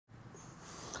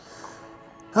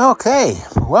Okay,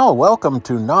 well, welcome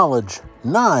to Knowledge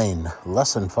 9,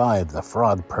 Lesson 5, The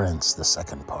Frog Prince, the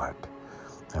second part.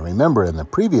 And remember, in the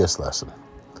previous lesson,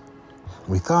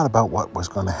 we thought about what was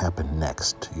going to happen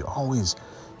next. You're always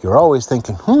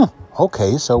thinking,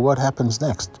 okay, so what happens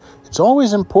next? It's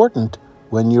always important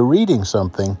when you're reading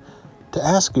something to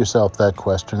ask yourself that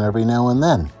question every now and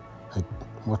then. Like,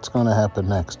 what's going to happen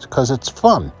next? Because it's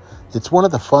fun. It's one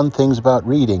of the fun things about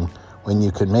reading, when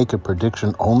you can make a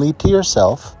prediction only to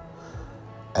yourself,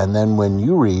 and then when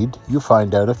you read, you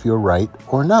find out if you're right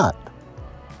or not.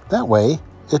 That way,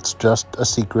 it's just a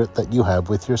secret that you have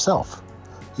with yourself.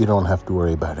 You don't have to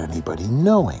worry about anybody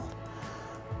knowing.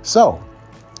 So,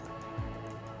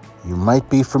 you might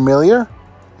be familiar.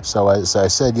 So as I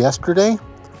said yesterday,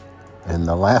 in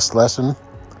the last lesson,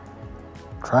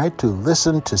 try to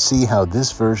listen to see how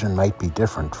this version might be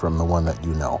different from the one that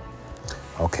you know.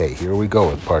 Okay, here we go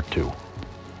with part 2.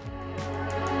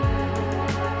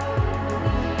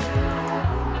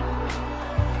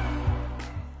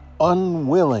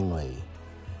 Unwillingly,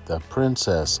 the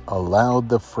princess allowed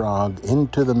the frog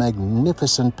into the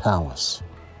magnificent palace.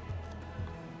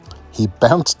 He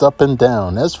bounced up and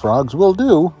down, as frogs will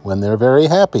do when they're very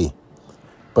happy,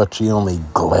 but she only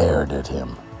glared at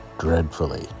him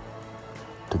dreadfully.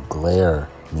 To glare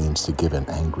means to give an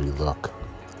angry look.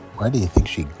 Why do you think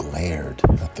she glared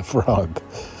at the frog?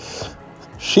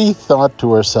 She thought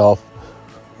to herself,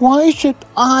 "Why should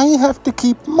I have to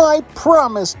keep my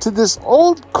promise to this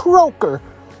old croaker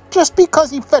just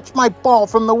because he fetched my ball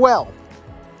from the well?"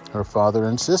 Her father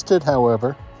insisted,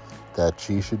 however, that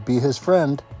she should be his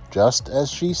friend, just as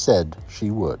she said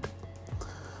she would.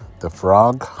 The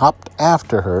frog hopped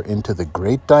after her into the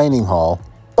great dining hall,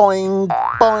 boing,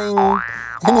 boing,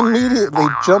 and immediately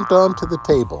jumped onto the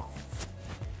table.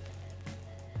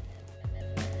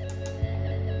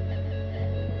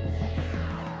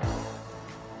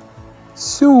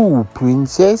 "So,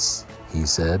 princess," he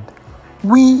said,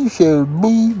 "we shall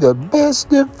be the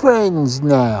best of friends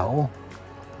now."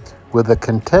 With a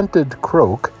contented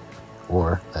croak,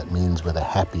 or that means with a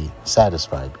happy,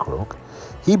 satisfied croak,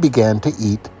 he began to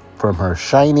eat from her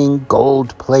shining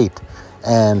gold plate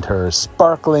and her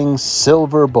sparkling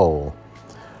silver bowl.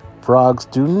 Frogs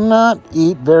do not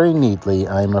eat very neatly,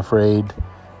 I'm afraid,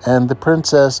 and the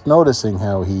princess, noticing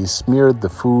how he smeared the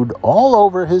food all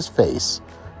over his face,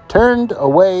 turned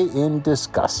away in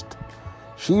disgust.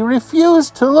 She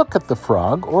refused to look at the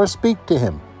frog or speak to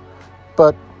him,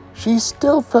 but she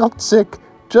still felt sick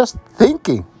just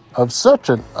thinking of such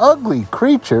an ugly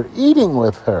creature eating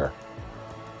with her.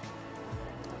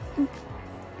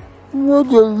 "What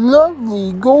a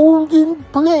lovely golden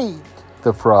plate,"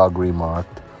 the frog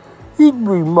remarked. "It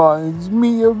reminds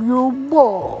me of your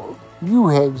ball. You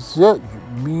have such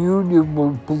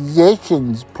beautiful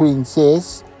possessions,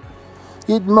 princess.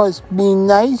 It must be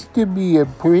nice to be a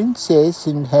princess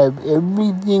and have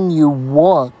everything you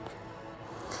want."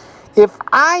 "If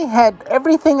I had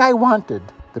everything I wanted,"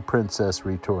 the princess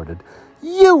retorted,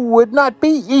 "you would not be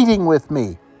eating with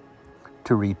me."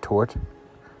 To retort,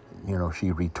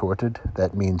 she retorted,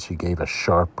 that means she gave a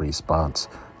sharp response.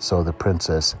 So the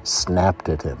princess snapped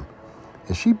at him.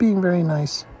 Is she being very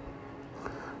nice?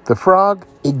 The frog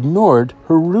ignored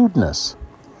her rudeness.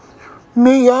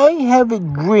 "May I have a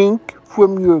drink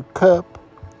from your cup?"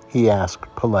 he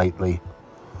asked politely.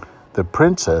 The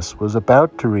princess was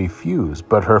about to refuse,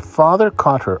 but her father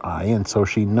caught her eye, and so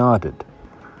she nodded.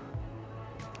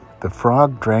 The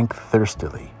frog drank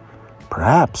thirstily.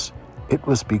 Perhaps it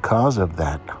was because of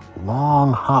that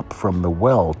long hop from the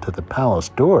well to the palace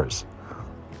doors.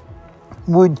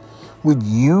 Would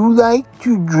you like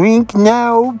to drink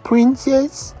now,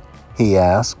 princess?" he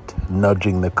asked,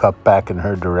 nudging the cup back in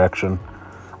her direction.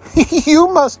 "You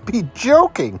must be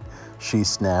joking," she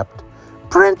snapped.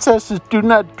 "Princesses do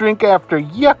not drink after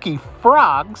yucky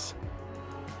frogs."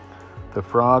 The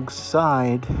frog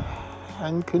sighed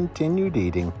and continued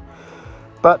eating,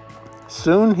 but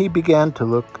soon he began to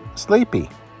look sleepy.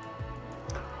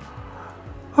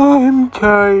 "I'm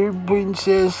tired,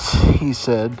 princess," he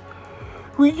said.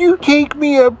 "Will you take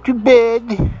me up to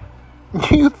bed?"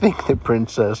 Do you think the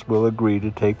princess will agree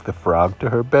to take the frog to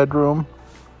her bedroom?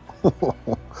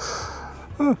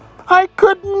 "I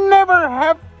could never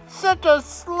have such a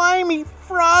slimy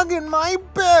frog in my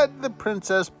bed," the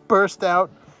princess burst out.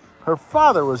 Her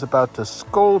father was about to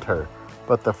scold her,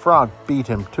 but the frog beat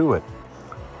him to it.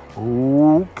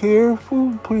 "Oh,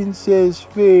 careful, Princess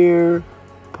Fair.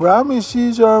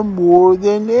 Promises are more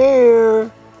than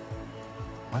air."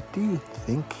 What do you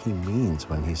think he means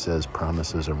when he says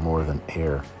promises are more than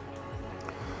air?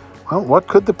 Well, what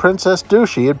could the princess do?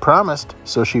 She had promised,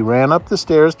 so she ran up the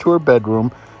stairs to her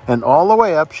bedroom And all the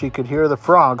way up, she could hear the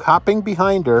frog hopping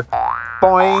behind her,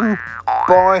 boing,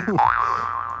 boing,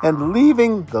 and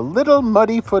leaving the little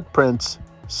muddy footprints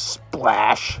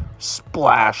splash,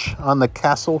 splash on the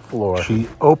castle floor. She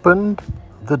opened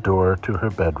the door to her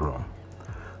bedroom.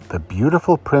 The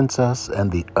beautiful princess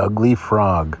and the ugly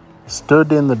frog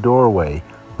stood in the doorway,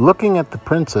 looking at the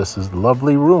princess's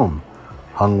lovely room,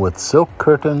 hung with silk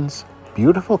curtains,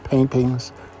 beautiful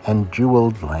paintings, and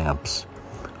jeweled lamps.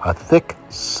 A thick,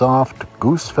 soft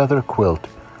goose feather quilt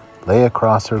lay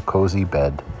across her cozy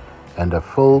bed, and a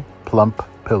full, plump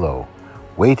pillow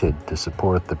waited to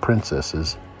support the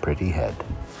princess's pretty head.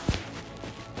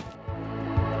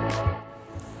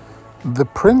 The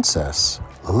princess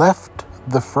left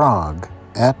the frog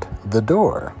at the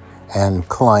door and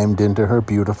climbed into her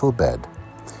beautiful bed.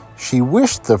 She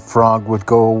wished the frog would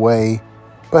go away,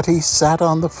 but he sat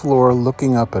on the floor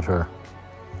looking up at her.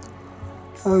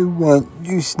 "I want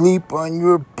to sleep on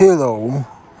your pillow,"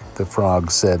 the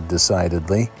frog said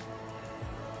decidedly.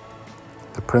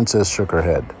 The princess shook her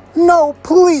head. "No,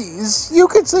 please. You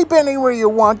can sleep anywhere you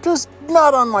want, just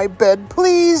not on my bed,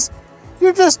 please.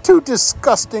 You're just too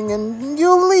disgusting, and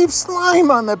you'll leave slime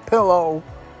on the pillow."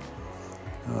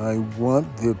 "I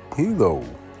want the pillow,"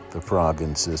 the frog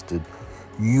insisted.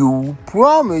 "You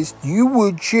promised you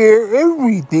would share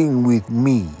everything with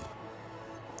me."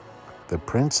 The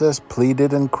princess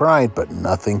pleaded and cried, but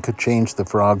nothing could change the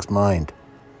frog's mind.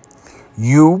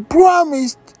 "You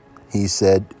promised," he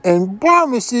said, "and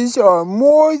promises are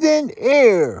more than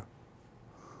air."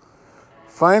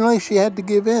 Finally, she had to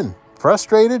give in.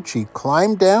 Frustrated, she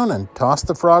climbed down and tossed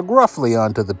the frog roughly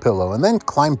onto the pillow, and then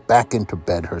climbed back into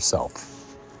bed herself.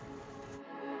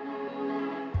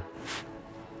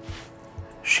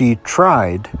 She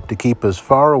tried to keep as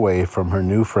far away from her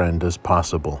new friend as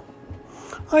possible.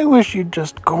 "I wish you'd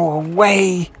just go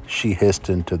away," she hissed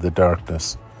into the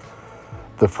darkness.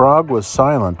 The frog was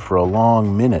silent for a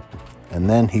long minute, and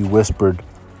then he whispered,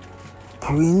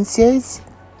 "Princess,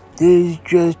 there's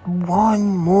just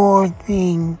one more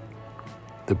thing."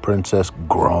 The princess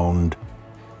groaned.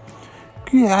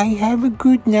 "Could I have a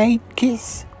good night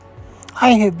kiss?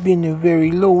 I have been a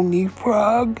very lonely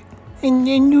frog, and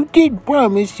you did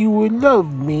promise you would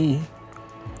love me."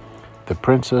 The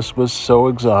princess was so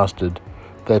exhausted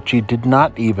that she did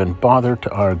not even bother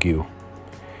to argue.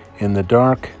 In the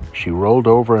dark, she rolled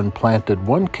over and planted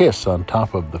one kiss on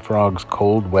top of the frog's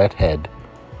cold, wet head.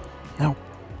 "Now,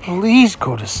 please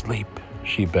go to sleep,"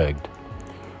 she begged.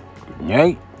 "Good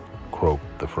night,"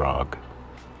 croaked the frog.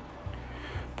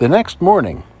 The next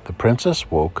morning, the princess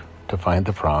woke to find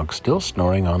the frog still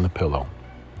snoring on the pillow.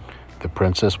 The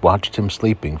princess watched him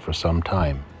sleeping for some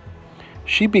time.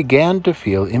 She began to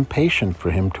feel impatient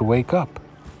for him to wake up.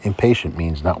 Impatient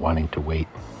means not wanting to wait.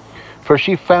 For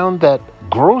she found that,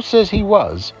 gross as he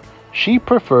was, she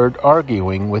preferred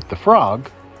arguing with the frog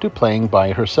to playing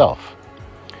by herself.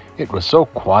 It was so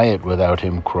quiet without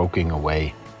him croaking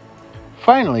away.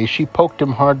 Finally, she poked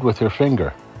him hard with her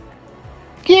finger.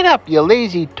 "Get up, you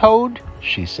lazy toad,"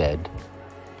 she said.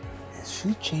 Is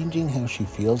she changing how she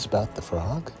feels about the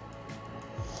frog?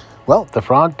 Well, the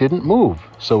frog didn't move,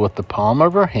 so with the palm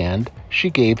of her hand, she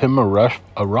gave him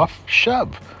a rough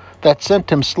shove that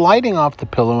sent him sliding off the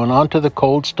pillow and onto the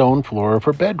cold stone floor of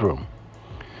her bedroom.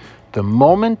 The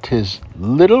moment his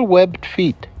little webbed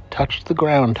feet touched the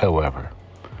ground, however,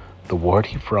 the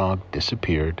warty frog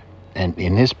disappeared, and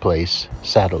in his place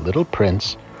sat a little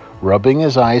prince, rubbing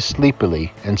his eyes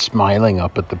sleepily and smiling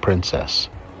up at the princess.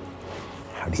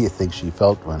 How do you think she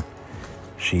felt when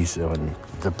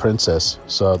the princess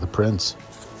saw the prince?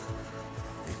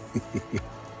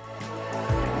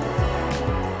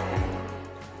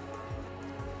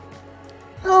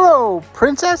 "Hello,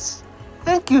 princess.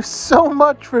 Thank you so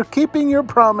much for keeping your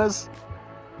promise."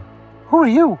 "Who are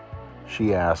you?"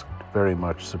 she asked, very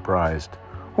much surprised.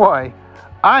 "Why,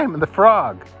 I'm the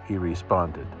frog," he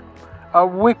responded. "A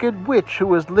wicked witch who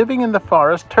was living in the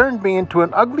forest turned me into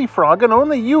an ugly frog, and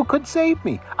only you could save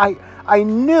me. I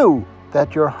knew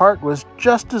that your heart was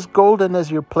just as golden as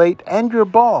your plate and your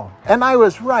ball, and I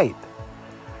was right.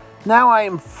 Now I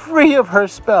am free of her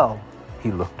spell." He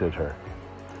looked at her.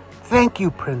 "Thank you,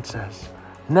 princess.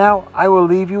 Now I will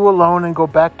leave you alone and go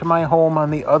back to my home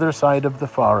on the other side of the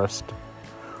forest."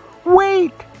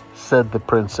 "Wait," said the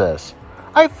princess.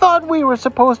 "I thought we were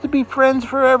supposed to be friends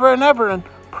forever and ever, and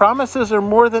promises are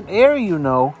more than air, you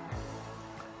know."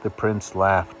 The prince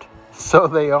laughed. "So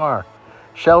they are.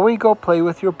 Shall we go play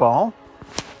with your ball?"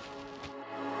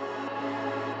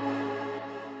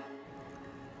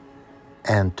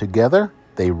 And together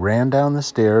they ran down the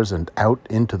stairs and out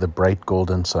into the bright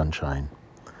golden sunshine.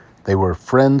 They were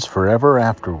friends forever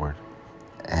afterward,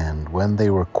 and when they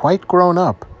were quite grown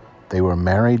up, they were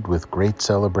married with great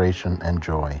celebration and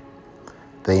joy.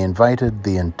 They invited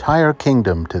the entire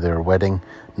kingdom to their wedding,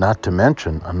 not to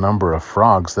mention a number of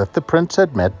frogs that the prince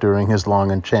had met during his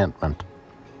long enchantment.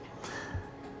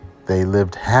 They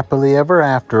lived happily ever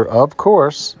after, of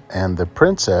course, and the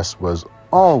princess was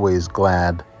always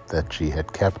glad that she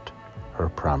had kept her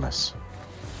promise.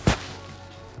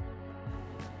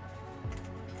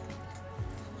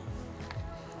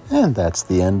 And that's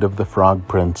the end of The Frog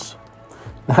Prince.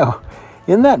 Now,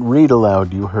 in that read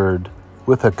aloud you heard,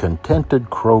 "With a contented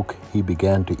croak he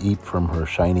began to eat from her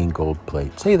shining gold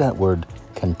plate." Say that word,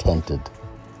 contented.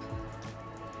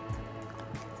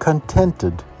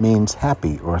 Contented means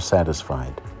happy or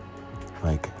satisfied.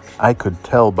 Like, I could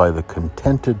tell by the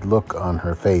contented look on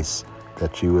her face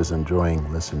that she was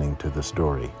enjoying listening to the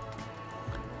story.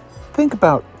 Think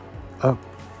about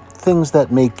things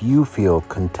that make you feel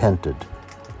contented.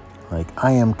 Like,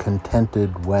 I am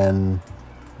contented when,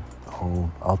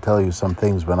 I'll tell you some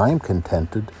things when I'm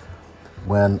contented.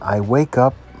 When I wake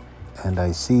up and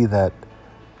I see that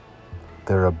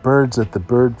there are birds at the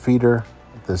bird feeder,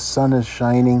 the sun is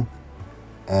shining,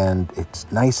 and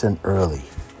it's nice and early.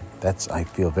 I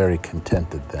feel very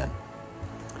contented then.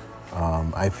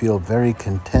 I feel very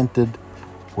contented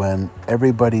when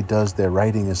everybody does their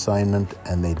writing assignment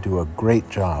and they do a great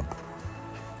job.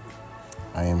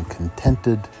 I am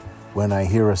contented when I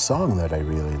hear a song that I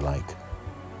really like.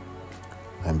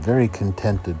 I'm very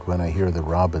contented when I hear the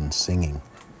robins singing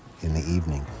in the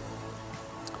evening.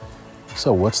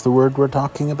 So what's the word we're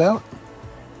talking about?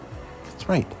 That's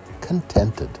right,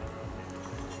 contented.